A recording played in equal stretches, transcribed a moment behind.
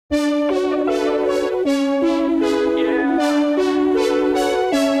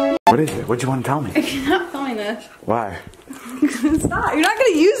What is it? What do you want to tell me? You're not filming this. Why? Stop. You're not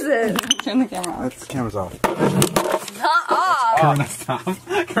going to use it. Turn the camera off. The camera's off. Not off. Corinna, stop.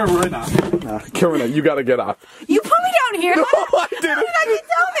 Corinna. No, Corinna, you gotta get off. You put me down here. No, I didn't.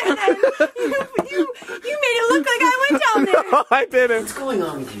 You made it look like I went down there. No, I didn't. What's going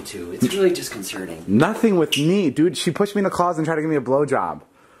on with you two? It's really disconcerting. Nothing with me, dude. She pushed me in the closet and tried to give me a blowjob.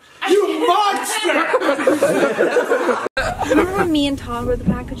 You monster! Remember when me and Todd were the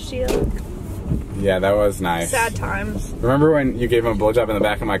package deal? Yeah, that was nice. Sad times. Remember when you gave him a blowjob in the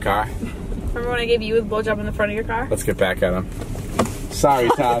back of my car? Remember when I gave you a blowjob in the front of your car? Let's get back at him. Sorry,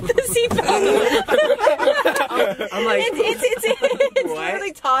 Todd. The seatbelt. I'm like, it's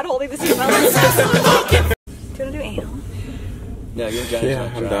literally Todd holding the seatbelt. Do you want to do anal? no, you're done.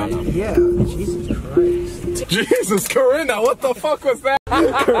 Yeah, I'm down. Yeah, Jesus Christ. Jesus, Corinna, what the fuck was that?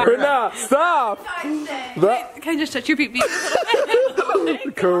 Corinna, stop! Can I just touch your pee-pee?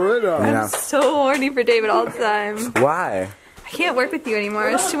 Corinna. I'm so horny for David all the time. Why? I can't work with you anymore.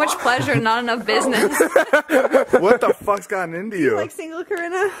 It's too much pleasure and not enough business. What the fuck's gotten into you? Like single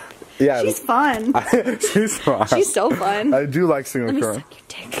Corinna? Yeah, She's fun. She's fun. She's so fun. I do like single Let me Corinna. suck your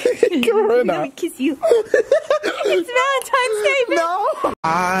dick. Corinna. Let me kiss you. It's Valentine's Day, bitch. No.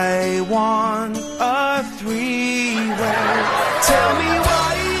 I want a three-way. Tell me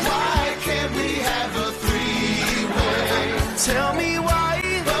why can't we have a three-way? Tell me why,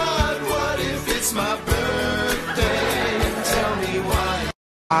 but what if it's my birthday? Tell me why.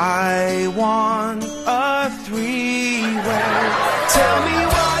 I want a three-way. Tell me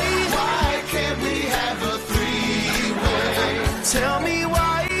why can't we have a three-way? Tell me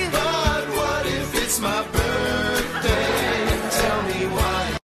why, but what if it's my birthday? Tell me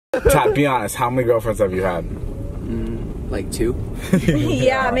why. Todd, be honest. How many girlfriends have you had? Like two?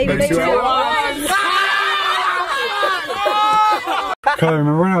 Yeah, maybe Maybe two. two. Carly,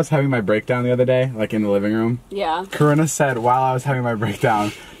 remember when I was having my breakdown the other day, like in the living room? Yeah. Corinna said while I was having my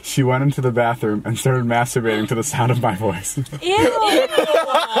breakdown, she went into the bathroom and started masturbating to the sound of my voice. Ew.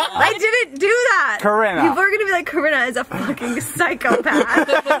 I didn't do that. Corinna. People are going to be like, Corinna is a fucking psychopath.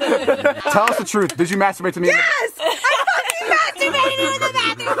 Tell us the truth. Did you masturbate to me? Yes! I fucking masturbated in the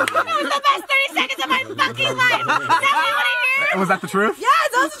bathroom. That was the best 30 seconds of my fucking life. Is that what you want to hear? Was that the truth? Yes,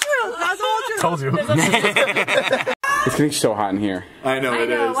 that was the truth. That was the whole truth. Told you. It's getting so hot in here. I know it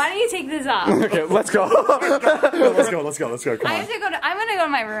is. Why don't you take this off? Okay, let's go. Let's go. Come I on. have to go to, I'm gonna go to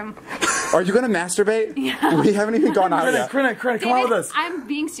my room. Are you gonna masturbate? Yeah. We haven't even gone out yet. Corinna, come on with us. I'm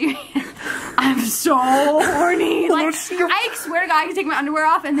being serious. I'm so horny. Like, I swear to God, I can take my underwear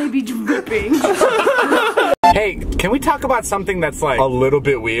off and they'd be dripping. Hey, can we talk about something that's like a little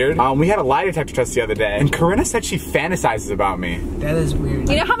bit weird? We had a lie detector test the other day, and Corinna said she fantasizes about me. That is weird.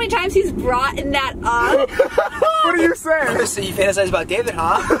 You know how many times he's brought in that up? What are you saying? So you fantasize about David,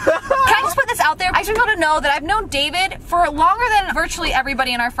 huh? Can I just put this out there? I just want people to know that I've known David for longer than virtually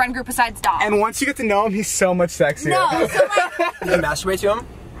everybody in our friend group besides Dom. And once you get to know him, he's so much sexier. No, so like, You masturbate to him?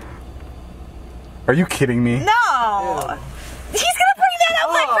 Are you kidding me? no. He's gonna bring that up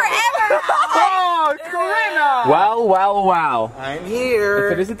like forever. Oh, Corinna! Well. I'm here.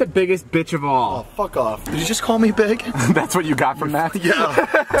 If it isn't the biggest bitch of all. Oh, fuck off. Did you just call me big? That's what you got from that? Yeah.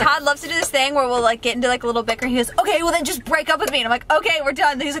 Todd loves to do this thing where we'll like get into like a little bicker and he goes, okay, well then just break up with me. And I'm like, okay, we're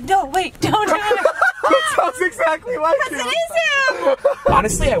done. And he's like, no, wait, don't do it. That sounds exactly like you. Because it is him.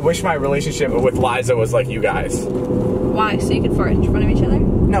 Honestly, I wish my relationship with Liza was like you guys. Why? So you could fart in front of each other?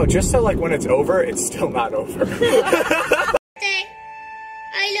 No, just so like when it's over, it's still not over.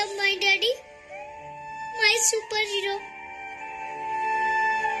 I love my daddy, my superhero.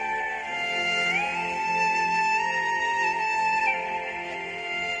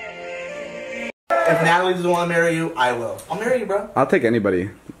 If Natalie doesn't want to marry you, I will. I'll marry you, bro. I'll take anybody.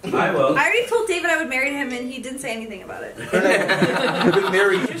 I will. I already told David I would marry him and he didn't say anything about it.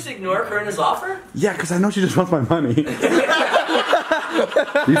 Marry you. Did you just ignore Corinna's offer? Yeah, because I know she just wants my money.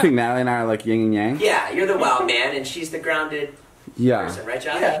 You think Natalie and I are like yin and yang? Yeah, you're the wild man and she's the grounded Yeah. person, right,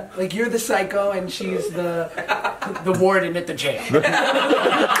 John? Yeah, like you're the psycho and she's the warden at the jail.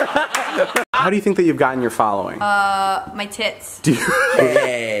 How do you think that you've gotten your following? My tits.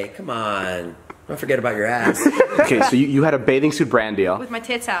 Hey, come on. Don't forget about your ass. Okay, so you had a bathing suit brand deal. With my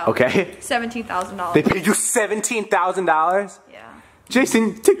tits out. Okay. $17,000. They paid you $17,000? Yeah.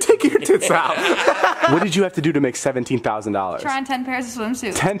 Jason, take your tits out. What did you have to do to make $17,000? Try on 10 pairs of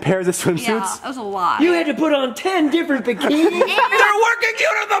swimsuits. 10 pairs of swimsuits? Yeah, that was a lot. You had to put on 10 different bikinis. They're working you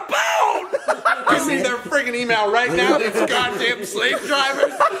to the bone! I see their freaking email right now. These goddamn slave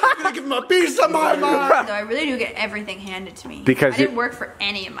drivers. I'm gonna give them a piece of my mind. So I really do get everything handed to me. Because I didn't work for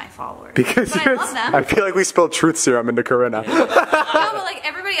any of my followers. Because but I love them. I feel like we spilled truth serum into Corinna. No, but like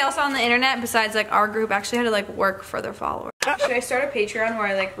everybody else on the internet besides like our group actually had to like work for their followers. Should I start a Patreon where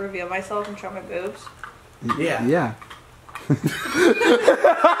I like reveal myself and show my boobs? Yeah. Yeah. I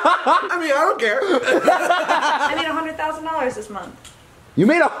mean, I don't care. I made $100,000 this month. You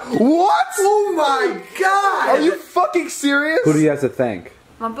made a what? Oh my god! Are you fucking serious? Who do you have to thank?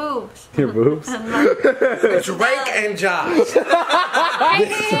 My boobs. Your boobs? Drake and Josh. Hey,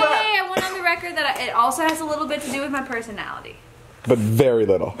 I went on the record that it also has a little bit to do with my personality. But very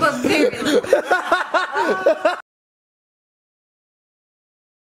little. But very little.